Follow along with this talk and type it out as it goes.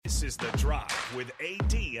This is The Drive with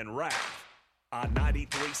AD and Raph on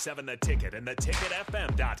 93.7 The Ticket and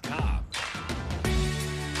theticketfm.com.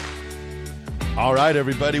 All right,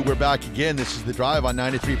 everybody, we're back again. This is The Drive on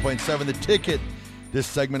 93.7 The Ticket. This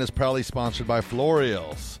segment is proudly sponsored by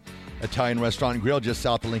Florial's Italian Restaurant and Grill just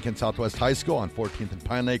south of Lincoln Southwest High School on 14th and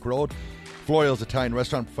Pine Lake Road. Florial's Italian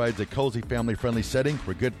Restaurant provides a cozy, family-friendly setting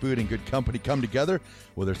where good food and good company come together.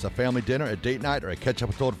 Whether it's a family dinner, a date night, or a catch-up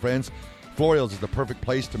with old friends, Florial's is the perfect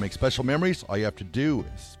place to make special memories. All you have to do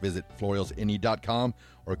is visit FlorialsNE.com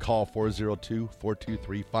or call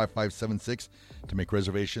 402-423-5576 to make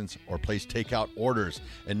reservations or place takeout orders.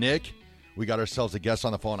 And Nick, we got ourselves a guest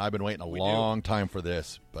on the phone. I've been waiting a long time for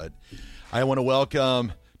this, but I want to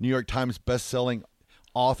welcome New York Times best-selling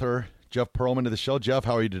author Jeff Pearlman to the show. Jeff,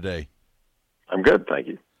 how are you today? I'm good, thank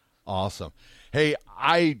you. Awesome. Hey,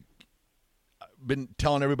 I've been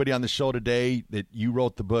telling everybody on the show today that you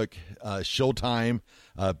wrote the book Showtime,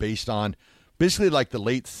 based on basically like the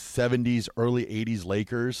late 70s, early 80s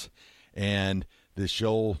Lakers. And the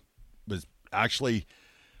show was actually,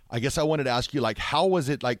 I guess I wanted to ask you, like, how was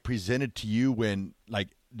it like presented to you when, like,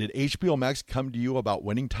 did HBO Max come to you about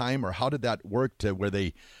Winning Time, or how did that work to where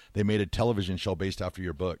they made a television show based after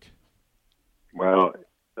your book? Well,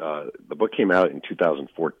 the book came out in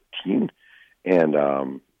 2014, and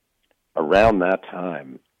around that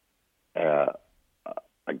time, an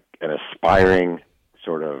aspiring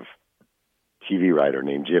sort of TV writer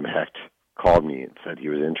named Jim Hecht called me and said he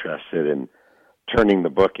was interested in turning the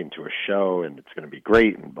book into a show, and it's going to be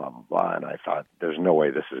great, and blah, blah, blah. And I thought, there's no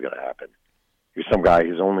way this is going to happen. He was some guy,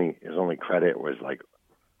 his only credit was like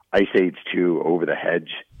Ice Age 2, Over the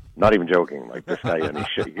Hedge. Not even joking. Like, this guy, and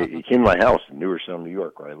he came to my house in Newark, New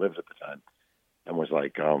York, where I lived at the time, and was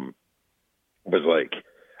like, I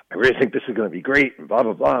really think this is going to be great, and blah,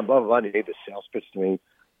 blah, blah, and blah, blah, blah. And he made this sales pitch to me.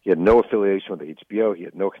 He had no affiliation with HBO. He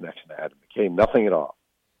had no connection to Adam McKay, nothing at all.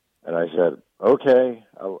 And I said, okay.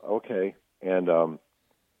 And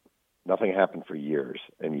nothing happened for years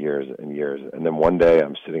and years and years. And then one day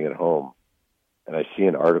I'm sitting at home, and I see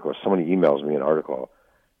an article. Somebody emails me an article,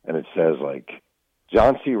 and it says, like,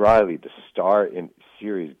 John C. Reilly to star in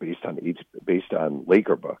series based on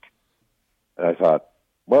Laker book. And I thought,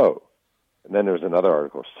 whoa. And then there was another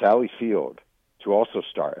article, Sally Field to also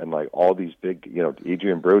star, and like all these big,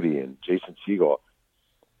 Adrian Brody and Jason Segel.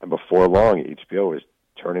 And before long, HBO was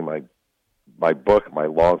turning my book, my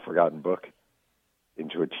long forgotten book,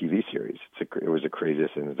 into a TV series. It was the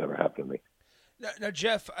craziest thing that's ever happened to me. Now,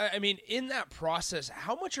 Jeff, I mean, in that process,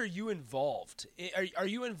 how much are you involved? Are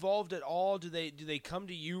you involved at all? Do they come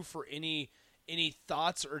to you for any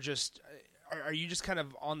thoughts, or just are you just kind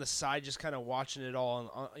of on the side, just kind of watching it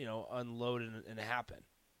all, unload and happen?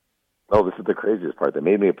 Oh, this is the craziest part. They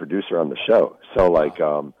made me a producer on the show. So, like, there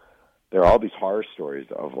are all these horror stories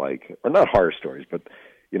of, like, or not horror stories, but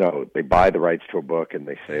they buy the rights to a book and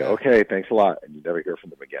they say, okay, thanks a lot, and you never hear from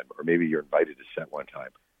them again. Or maybe you're invited to set one time.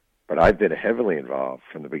 But I've been heavily involved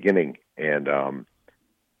from the beginning, and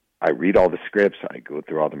I read all the scripts. I go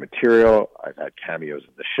through all the material. I've had cameos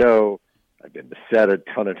in the show. I've been to set a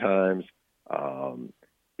ton of times.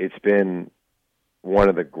 It's been one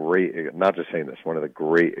of the great, not just saying this, one of the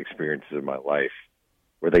great experiences of my life,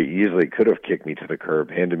 where they easily could have kicked me to the curb,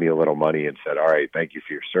 handed me a little money, and said, all right, thank you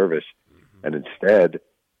for your service. Mm-hmm. And instead,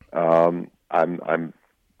 I'm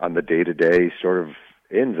on the day-to-day sort of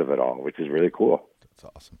ends of it all, which is really cool. That's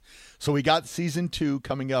awesome. So we got season 2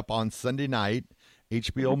 coming up on Sunday night,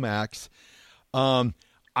 HBO Max.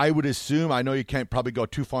 I would assume, I know you can't probably go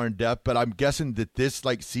too far in depth, but I'm guessing that this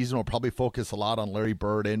season will probably focus a lot on Larry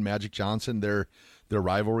Bird and Magic Johnson, their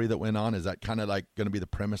rivalry that went on. Is that kind of like going to be the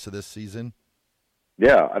premise of this season?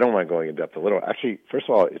 Yeah, I don't mind going in depth a little. Actually, first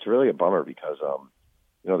of all, it's really a bummer because I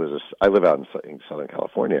live out in Southern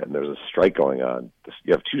California, and there's a strike going on.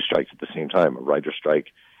 You have 2 strikes at the same time: a writer's strike,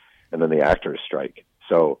 and then the actors' strike.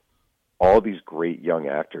 So all these great young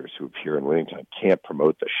actors who appear in Winning Time can't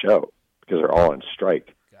promote the show because they're all on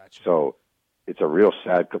strike. Gotcha. So it's a real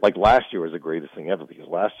sad. Like, last year was the greatest thing ever, because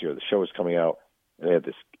last year the show was coming out and they had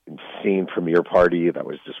this insane premiere party that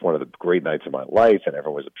was just one of the great nights of my life, and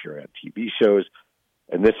everyone was appearing on TV shows.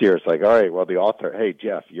 And this year it's like, all right, well, the author, hey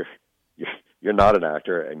Jeff, you're not an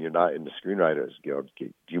actor and you're not in the Screenwriters Guild.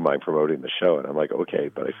 Do you mind promoting the show? And I'm like, okay,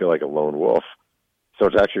 but I feel like a lone wolf. So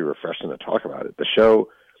it's actually refreshing to talk about it. The show,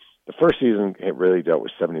 the first season, it really dealt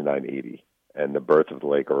with 79-80 and the birth of the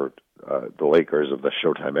Lakers of the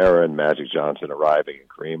Showtime era, and Magic Johnson arriving, and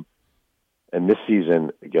Kareem. And this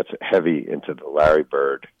season, it gets heavy into the Larry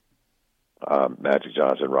Bird, Magic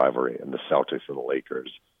Johnson rivalry, and the Celtics and the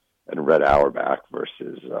Lakers, and Red Auerbach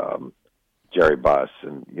versus Jerry Buss,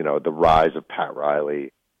 and the rise of Pat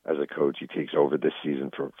Riley, as a coach. He takes over this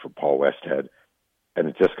season for Paul Westhead, and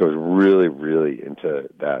it just goes really, really into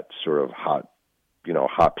that sort of hot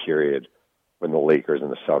period when the Lakers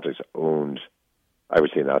and the Celtics owned, I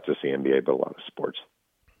would say, not just the NBA, but a lot of sports.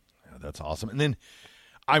 Yeah, that's awesome. And then,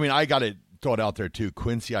 I mean, I got to throw it out there too.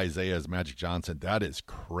 Quincy Isaiah as Magic Johnson. That is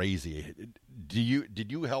crazy.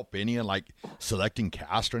 Did you help any in like selecting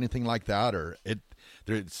cast or anything like that? Or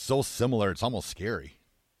they're so similar, it's almost scary.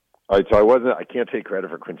 All right, so I can't take credit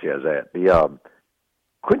for Quincy Isaiah.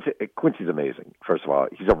 Quincy's amazing. First of all,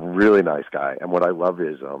 he's a really nice guy, and what I love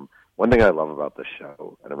is one thing I love about the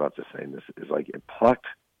show, and I'm not just saying this, is like it plucked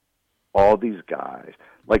all these guys.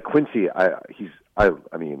 Like Quincy, I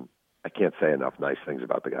mean, I can't say enough nice things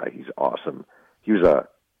about the guy. He's awesome. He was a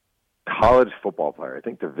college football player, I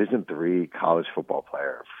think Division III college football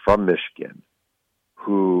player from Michigan,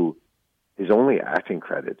 who his only acting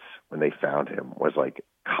credits when they found him was like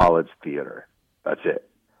college theater. That's it.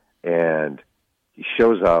 And he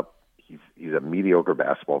shows up. He's a mediocre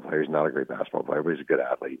basketball player. He's not a great basketball player, but he's a good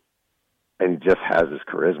athlete. And he just has this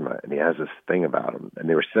charisma, and he has this thing about him. And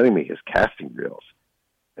they were sending me his casting reels.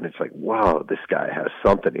 And it's like, wow, this guy has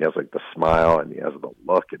something. He has like the smile, and he has the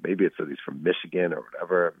look. And maybe it's that he's from Michigan or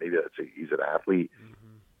whatever. Maybe he's an athlete.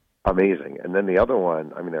 Mm-hmm. Amazing. And then the other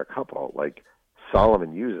one, I mean, there are a couple. Like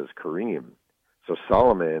Solomon uses Kareem. So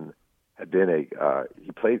Solomon had been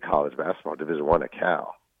he played college basketball, Division I at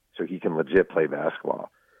Cal. So he can legit play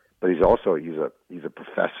basketball. But he's a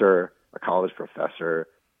professor, a college professor.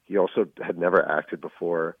 He also had never acted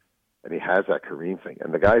before, and he has that Kareem thing.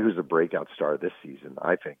 And the guy who's a breakout star this season,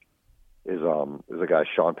 I think, is a guy,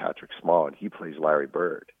 Sean Patrick Small, and he plays Larry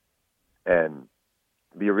Bird. And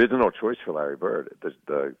the original choice for Larry Bird,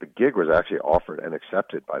 the gig was actually offered and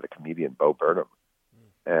accepted by the comedian Bo Burnham.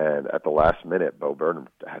 And at the last minute, Bo Burnham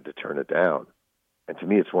had to turn it down. And to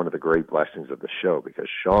me, it's one of the great blessings of the show because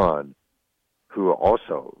Sean, who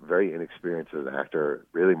also very inexperienced as an actor,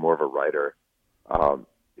 really more of a writer,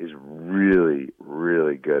 is really,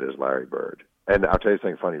 really good as Larry Bird. And I'll tell you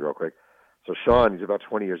something funny real quick. So Sean, he's about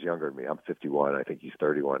 20 years younger than me. I'm 51. I think he's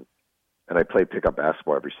 31. And I play pickup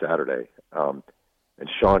basketball every Saturday. And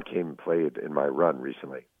Sean came and played in my run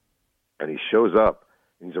recently. And he shows up,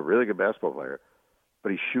 and he's a really good basketball player,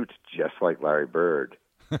 but he shoots just like Larry Bird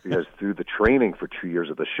because through the training for 2 years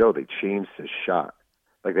of the show, they changed his shot.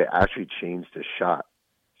 Like they actually changed his shot.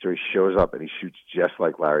 So he shows up and he shoots just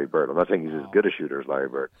like Larry Bird. I'm not saying he's as good a shooter as Larry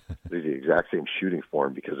Bird. But he's the exact same shooting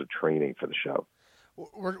form because of training for the show.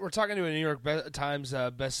 We're talking to a New York Times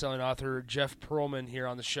best-selling author, Jeff Pearlman, here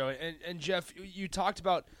on the show. And Jeff, you talked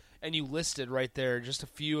about and you listed right there just a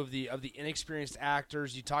few of the inexperienced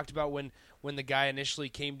actors. You talked about when the guy initially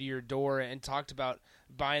came to your door and talked about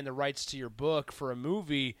buying the rights to your book for a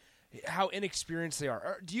movie, how inexperienced they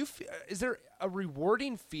are. Is there a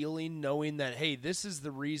rewarding feeling knowing that, hey, this is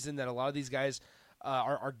the reason that a lot of these guys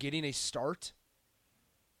are getting a start?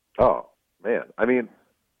 Oh, man. I mean,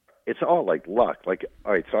 it's all like luck. Like,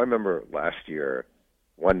 all right, so I remember last year,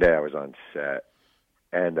 one day I was on set,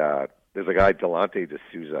 and there's a guy, Delonte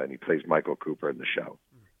D'Souza, and he plays Michael Cooper in the show.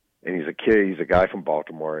 And he's a kid. He's a guy from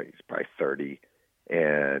Baltimore. He's probably 30,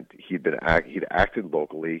 and he'd acted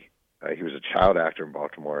locally. He was a child actor in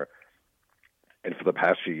Baltimore, and for the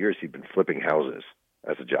past few years, he'd been flipping houses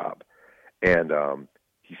as a job. And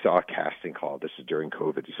he saw a casting call. This is during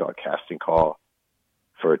COVID. He saw a casting call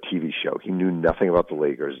for a TV show. He knew nothing about the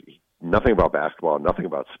Lakers, nothing about basketball, nothing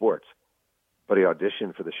about sports. But he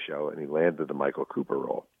auditioned for the show, and he landed the Michael Cooper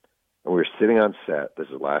role. And we were sitting on set, this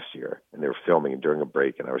is last year, and they were filming during a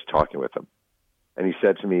break, and I was talking with him. And he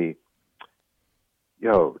said to me,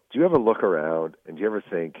 yo, do you ever look around, and do you ever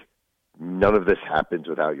think none of this happens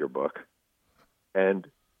without your book? And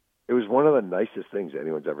it was one of the nicest things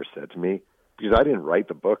anyone's ever said to me, because I didn't write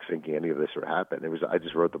the book thinking any of this would happen. I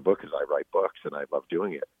just wrote the book because I write books, and I love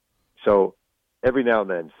doing it. So every now and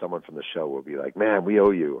then, someone from the show will be like, man, we owe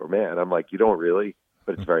you, or man, I'm like, you don't really?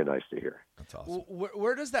 But it's very nice to hear. That's awesome.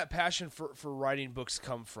 Where does that passion for writing books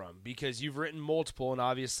come from? Because you've written multiple, and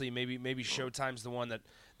obviously maybe Showtime's the one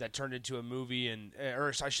that turned into a movie,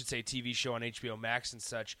 or I should say a TV show on HBO Max and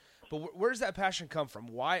such. But where does that passion come from?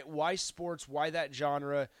 Why sports? Why that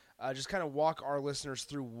genre? Just kind of walk our listeners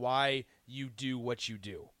through why you do what you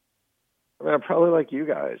do. I mean, I'm probably like you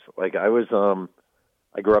guys. Like I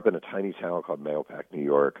grew up in a tiny town called Mahopac, New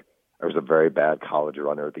York. I was a very bad college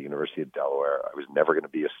runner at the University of Delaware. I was never going to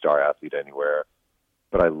be a star athlete anywhere,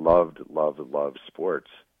 but I loved sports.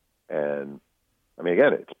 And I mean,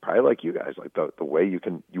 again, it's probably like you guys, like the way you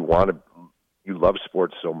love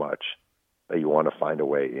sports so much that you want to find a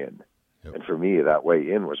way in. Yep. And for me, that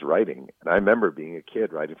way in was writing. And I remember being a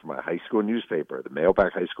kid writing for my high school newspaper, the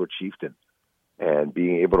Mailback High School Chieftain, and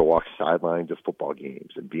being able to walk sidelines of football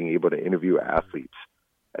games and being able to interview athletes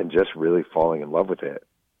and just really falling in love with it.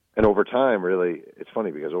 And over time, really, it's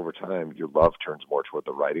funny because over time, your love turns more toward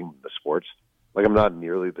the writing than the sports. Like, I'm not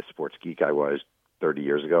nearly the sports geek I was 30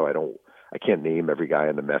 years ago. I can't name every guy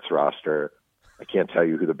on the Mets roster. I can't tell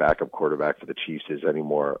you who the backup quarterback for the Chiefs is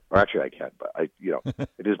anymore. Or actually, I can, but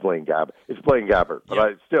it is Blaine Gabbert. It's Blaine Gabbert, but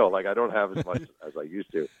I still, I don't have as much as I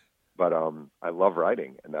used to. But I love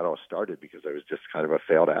writing, and that all started because I was just kind of a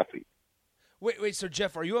failed athlete. Wait. So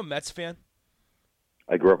Jeff, are you a Mets fan?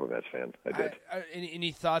 I grew up a Mets fan. I did.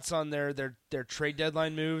 Any thoughts on their trade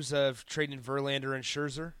deadline moves of trading Verlander and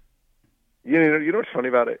Scherzer? You know what's funny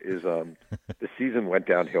about it is the season went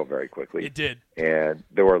downhill very quickly. It did, and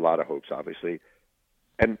there were a lot of hopes, obviously.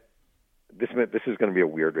 And this is going to be a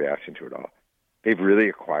weird reaction to it all. They've really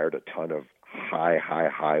acquired a ton of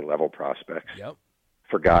high level prospects. Yep.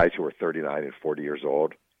 For guys who are 39 and 40 years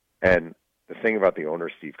old. And the thing about the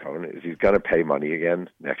owner, Steve Cohen, is he's going to pay money again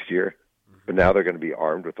next year. But now they're going to be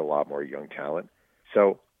armed with a lot more young talent.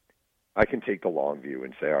 So I can take the long view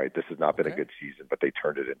and say, all right, this has not been a good season, but they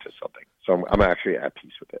turned it into something. So I'm actually at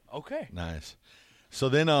peace with it. Okay. Nice. So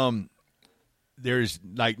then there's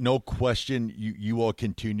no question you will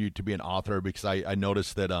continue to be an author, because I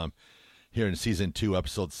noticed that here in season 2,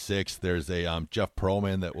 episode 6, there's a Jeff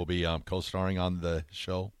Pearlman that will be co-starring on the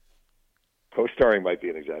show. Co-starring might be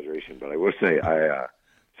an exaggeration, but I will say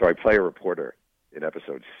I play a reporter in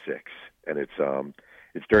episode 6, and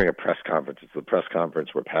it's during a press conference. It's the press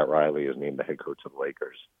conference where Pat Riley is named the head coach of the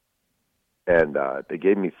Lakers, and they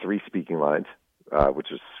gave me 3 speaking lines, which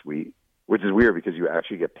is sweet. Which is weird because you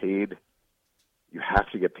actually get paid. You have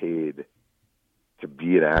to get paid to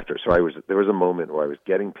be an actor. So there was a moment where I was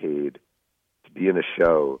getting paid to be in a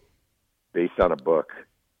show based on a book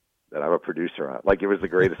that I'm a producer on. Like, it was the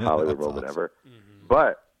greatest Hollywood moment ever. Mm-hmm.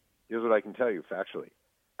 But here's what I can tell you factually.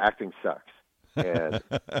 Acting sucks. And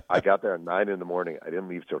I got there at 9 in the morning. I didn't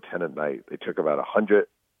leave till 10 at night. They took about 100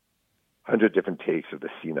 different takes of the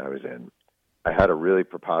scene I was in. I had a really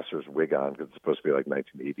preposterous wig on because it's supposed to be like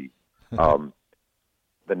 1980.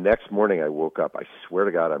 The next morning I woke up, I swear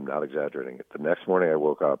to God, I'm not exaggerating it. The next morning I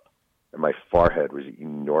woke up and my forehead was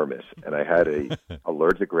enormous, and I had a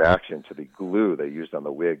allergic reaction to the glue they used on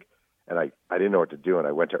the wig, and I didn't know what to do, and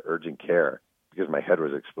I went to urgent care because my head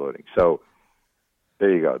was exploding. So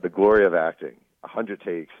there you go. The glory of acting. 100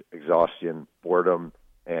 takes, exhaustion, boredom,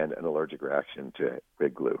 and an allergic reaction to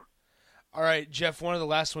wig glue. All right, Jeff, one of the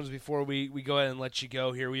last ones before we go ahead and let you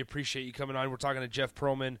go here. We appreciate you coming on. We're talking to Jeff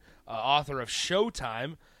Pearlman, author of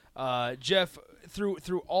Showtime. Jeff,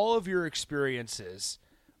 through all of your experiences,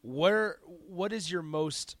 what is your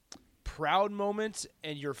most proud moment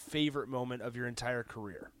and your favorite moment of your entire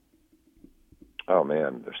career? Oh,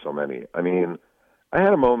 man, there's so many. I mean, I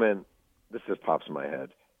had a moment, this just pops in my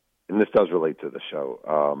head, and this does relate to the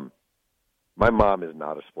show. My mom is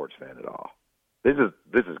not a sports fan at all. This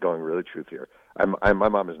is going really truth here. My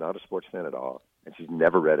mom is not a sports fan at all, and she's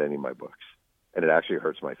never read any of my books. And it actually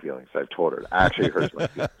hurts my feelings. I've told her it actually hurts my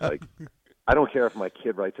feelings. Like, I don't care if my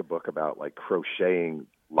kid writes a book about like crocheting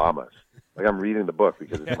llamas. Like, I'm reading the book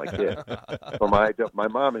because it's my kid. But my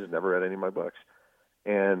mom has never read any of my books,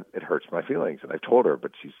 and it hurts my feelings. And I've told her,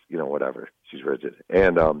 but she's whatever. She's rigid.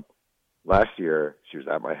 And last year she was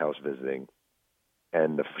at my house visiting,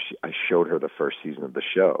 and I showed her the first season of the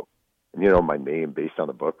show. And, my name based on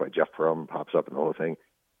the book by Jeff Pearlman pops up and the whole thing.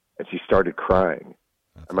 And she started crying.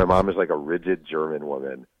 And my mom is like a rigid German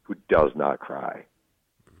woman who does not cry.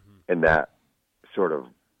 Mm-hmm. And that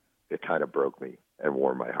it kind of broke me and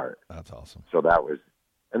warmed my heart. That's awesome. So that was,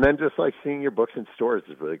 and then just like seeing your books in stores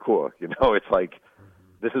is really cool. It's like,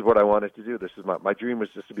 this is what I wanted to do. This is my dream was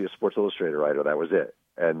just to be a Sports Illustrated writer. That was it.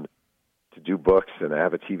 And to do books and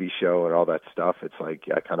have a TV show and all that stuff, it's like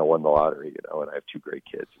I kind of won the lottery, and I have 2 great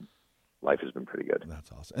kids. Life has been pretty good.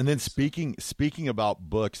 That's awesome. And then speaking about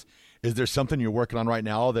books, is there something you're working on right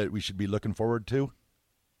now that we should be looking forward to?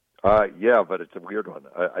 Yeah, but it's a weird one.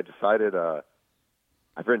 I decided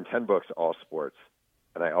I've written 10 books, all sports,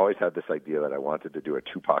 and I always had this idea that I wanted to do a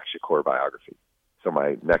Tupac Shakur biography. So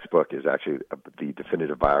my next book is actually the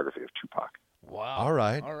definitive biography of Tupac. Wow! All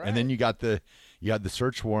right. And then you got the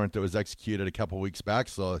search warrant that was executed a couple of weeks back.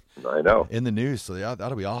 So I know, in the news. So yeah,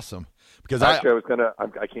 that'll be awesome. Because actually,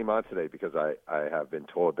 I came on today because I have been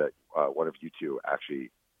told that one of you two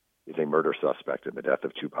actually is a murder suspect in the death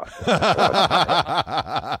of Tupac.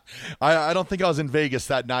 I don't think I was in Vegas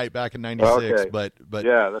that night back in '96, okay. but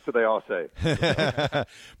yeah, that's what they all say.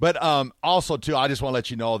 But also too, I just want to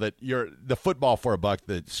let you know that the Football for a Buck,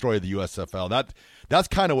 the story of the USFL. That's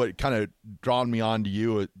kind of what kind of drawn me on to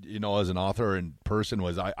you, as an author and person.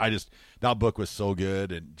 Was I just, that book was so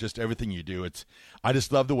good, and just everything you do. I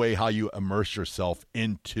just love the way how you immerse yourself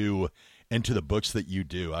into the books that you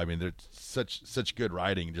do. I mean, they're such good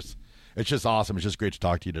writing. It's just awesome. It's just great to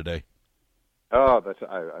talk to you today. Oh,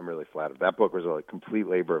 I'm really flattered. That book was a complete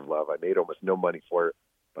labor of love. I made almost no money for it,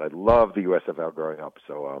 but I loved the USFL growing up.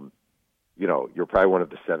 So, you're probably one of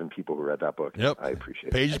the 7 people who read that book. Yep. I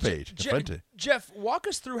appreciate it. Page. Jeff, walk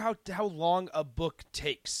us through how long a book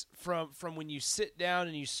takes from when you sit down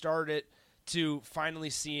and you start it to finally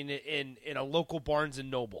seeing it in a local Barnes &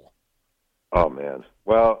 Noble. Oh, man.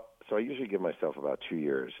 Well, so I usually give myself about 2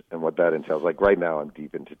 years, and what that entails, like right now I'm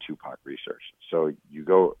deep into Tupac research. So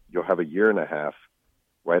you'll have a year and a half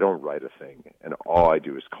where I don't write a thing, and all I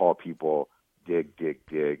do is call people, dig, visit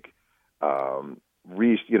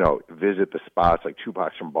the spots. Like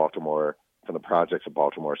Tupac's from Baltimore, from the projects of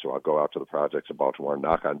Baltimore, so I'll go out to the projects of Baltimore,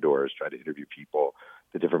 knock on doors, try to interview people,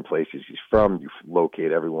 the different places he's from. You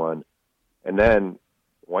locate everyone, and then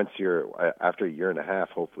after a year and a half,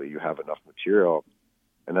 hopefully you have enough material.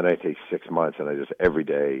 And then I take 6 months, and every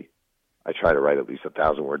day I try to write at least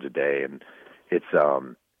 1,000 words a day. And it's,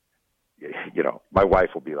 my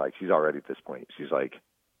wife will be like, she's already at this point, she's like,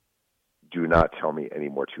 do not tell me any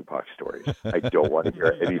more Tupac stories. I don't want to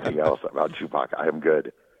hear anything else about Tupac. I am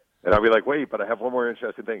good. And I'll be like, wait, but I have one more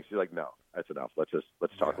interesting thing. She's like, no, that's enough. Let's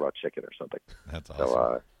talk about chicken or something. That's awesome.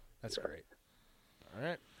 So, that's great. All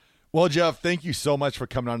right. Well, Jeff, thank you so much for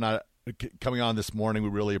coming on this morning. We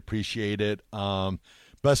really appreciate it.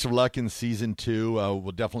 Best of luck in season 2.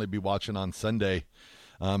 We'll definitely be watching on Sunday.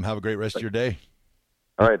 Have a great rest of your day.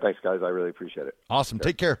 All right. Thanks, guys. I really appreciate it. Awesome.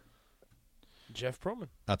 Take care. Jeff Pearlman.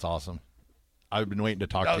 That's awesome. I've been waiting to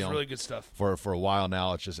talk to him. That was really good stuff. For a while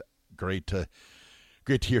now. It's just great to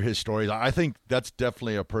hear his stories. I think that's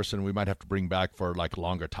definitely a person we might have to bring back for like a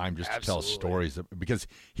longer time just to tell stories, because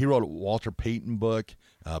he wrote a Walter Payton book,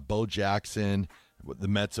 Bo Jackson, the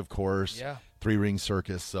Mets, of course, 3-Ring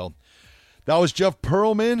Circus. So that was Jeff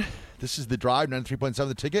Pearlman. This is The Drive, 93.7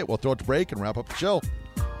 The Ticket. We'll throw it to break and wrap up the show.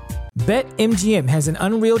 BetMGM has an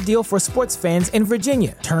unreal deal for sports fans in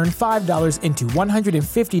Virginia. Turn $5 into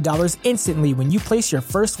 $150 instantly when you place your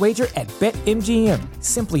first wager at BetMGM.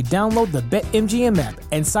 Simply download the BetMGM app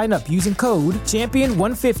and sign up using code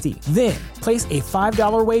Champion150. Then, place a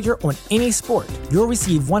 $5 wager on any sport. You'll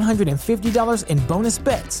receive $150 in bonus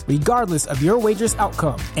bets, regardless of your wager's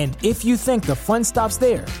outcome. And if you think the fun stops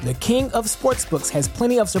there, the King of Sportsbooks has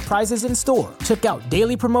plenty of surprises in store. Check out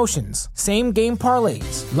daily promotions, same-game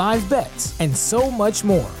parlays, live bets, and so much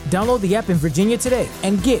more. Download the app in Virginia today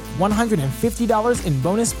and get $150 in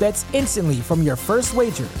bonus bets instantly from your first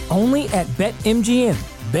wager. Only at BetMGM.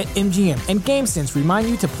 BetMGM and GameSense remind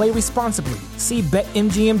you to play responsibly. See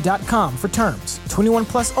BetMGM.com for terms. 21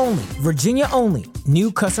 plus only. Virginia only.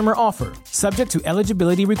 New customer offer. Subject to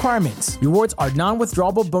eligibility requirements. Rewards are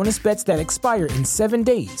non-withdrawable bonus bets that expire in 7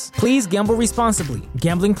 days. Please gamble responsibly.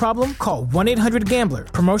 Gambling problem? Call 1-800-GAMBLER.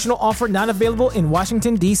 Promotional offer not available in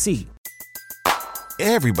Washington, D.C.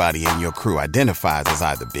 Everybody in your crew identifies as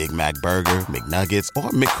either Big Mac Burger, McNuggets,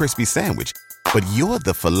 or McCrispy Sandwich. But you're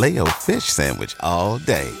the Filet-O-Fish Sandwich all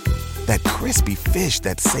day. That crispy fish,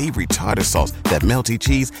 that savory tartar sauce, that melty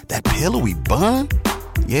cheese, that pillowy bun.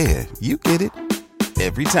 Yeah, you get it.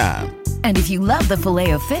 Every time. And if you love the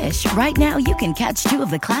Filet-O-Fish, right now you can catch 2 of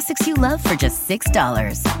the classics you love for just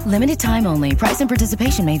 $6. Limited time only. Price and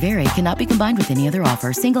participation may vary. Cannot be combined with any other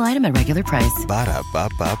offer. Single item at regular price.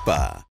 Ba-da-ba-ba-ba.